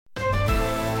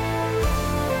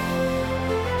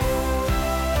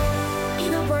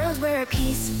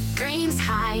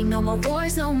fly. No more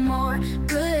wars, no more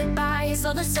goodbyes.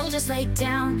 All the soldiers lay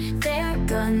down their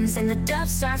guns, and the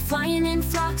doves start flying in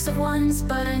flocks of ones.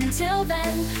 But until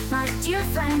then, my dear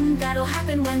friend, that'll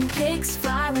happen when pigs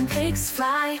fly, when pigs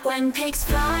fly, when pigs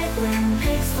fly, when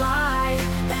pigs fly.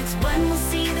 That's when we'll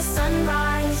see the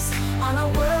sunrise on a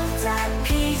world at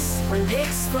peace, when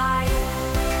pigs fly.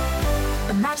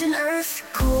 Imagine Earth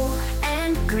cool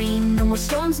and green, no more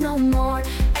storms, no more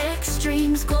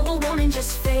extremes. Global warming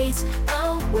just fades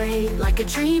away like a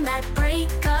dream at break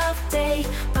of day.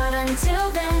 But until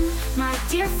then, my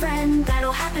dear friend,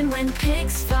 that'll happen when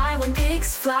pigs fly, when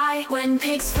pigs fly, when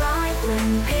pigs fly,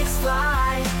 when pigs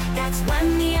fly. That's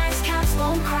when the ice caps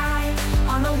won't cry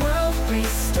on a world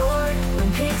restored, when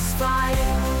pigs fly.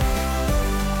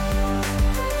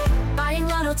 Buying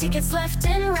lotto tickets left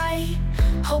and right,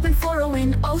 hoping for a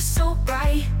win, oh so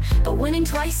bright. But winning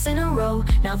twice in a row,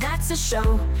 now that's a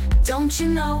show, don't you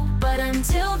know? But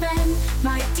until then,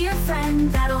 my dear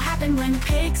friend, that'll happen when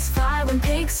pigs fly, when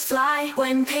pigs fly,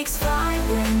 when pigs fly,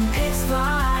 when pigs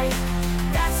fly.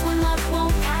 That's when luck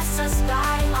won't pass us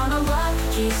by on a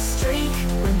lucky streak,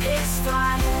 when pigs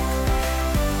fly.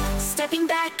 Stepping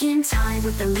back in time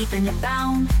with a leap and a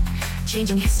bound,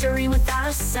 changing history without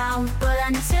a sound. But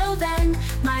until then,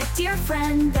 my dear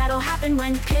friend, that'll happen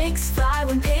when pigs fly,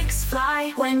 when pigs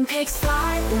fly, when pigs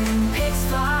fly, when pigs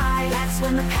fly. That's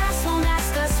when the past won't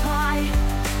ask us why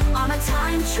on a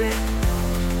time trip,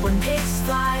 when pigs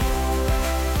fly.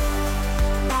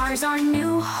 Mars, our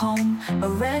new home, a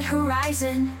red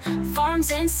horizon,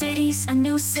 farms and cities, a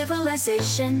new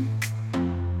civilization.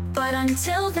 But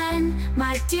until then,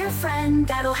 my dear friend,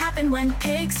 that'll happen when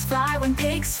pigs fly, when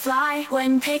pigs fly,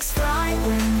 when pigs fly,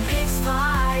 when pigs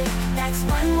fly. That's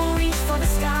when we'll reach for the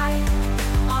sky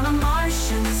on a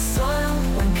Martian soil,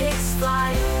 when pigs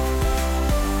fly.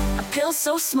 A pill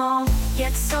so small,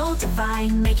 yet so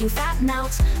divine, make you fat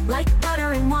melt like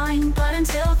butter and wine. But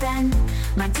until then,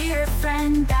 my dear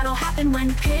friend, that'll happen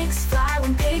when pigs fly,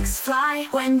 when pigs fly,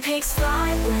 when pigs fly,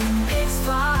 when pigs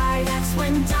fly. That's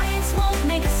when diets won't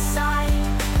make us sigh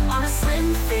on a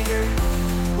slim figure,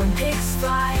 when pigs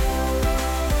fly.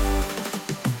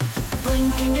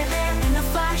 Blinking your hair in a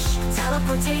flash,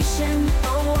 teleportation,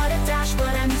 oh what a dash.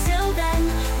 But until then,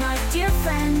 my dear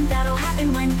friend, that'll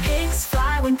happen when pigs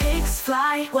fly, when pigs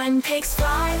fly, when pigs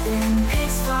fly, when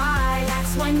pigs fly.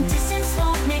 That's when distance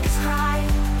won't make us cry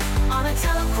on a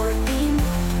teleport beam,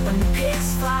 when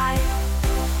pigs fly.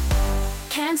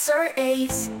 Cancer,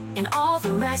 AIDS, and all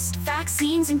the rest,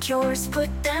 vaccines and cures, put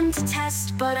them to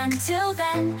test. But until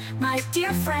then, my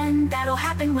dear friend, that'll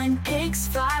happen when pigs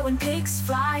fly, when pigs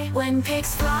fly, when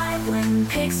pigs fly, when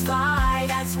pigs fly.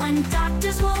 That's when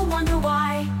doctors will wonder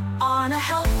why on a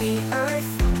healthy earth,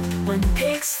 when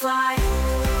pigs fly.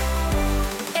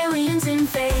 Aliens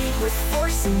invade with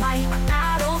force and might, a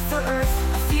battle for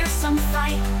Earth, a fearsome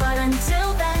fight. But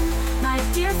until then, my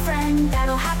dear friend,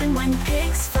 that'll happen when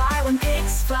pigs fly, when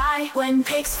pigs fly, when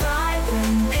pigs fly,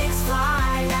 when pigs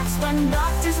fly. That's when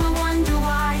doctors will wonder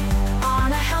why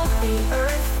on a healthy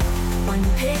Earth, when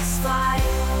pigs fly.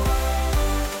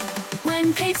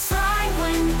 When pigs fly,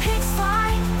 when pigs fly.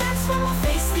 That's when we'll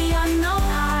face the unknown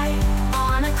high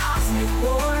on a cosmic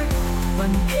war,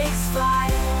 when pigs fly.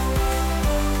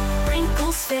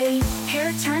 Wrinkles fade,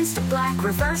 hair turns to black,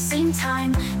 reversing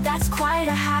time, that's quite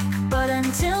a hack. But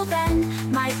until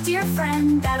then, my dear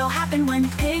friend, that'll happen when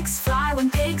pigs fly, when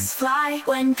pigs fly,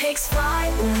 when pigs fly,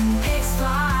 when pigs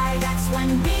fly. That's when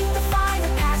we defy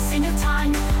the passing of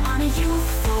time on a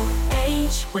youthful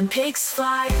age, when pigs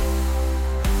fly.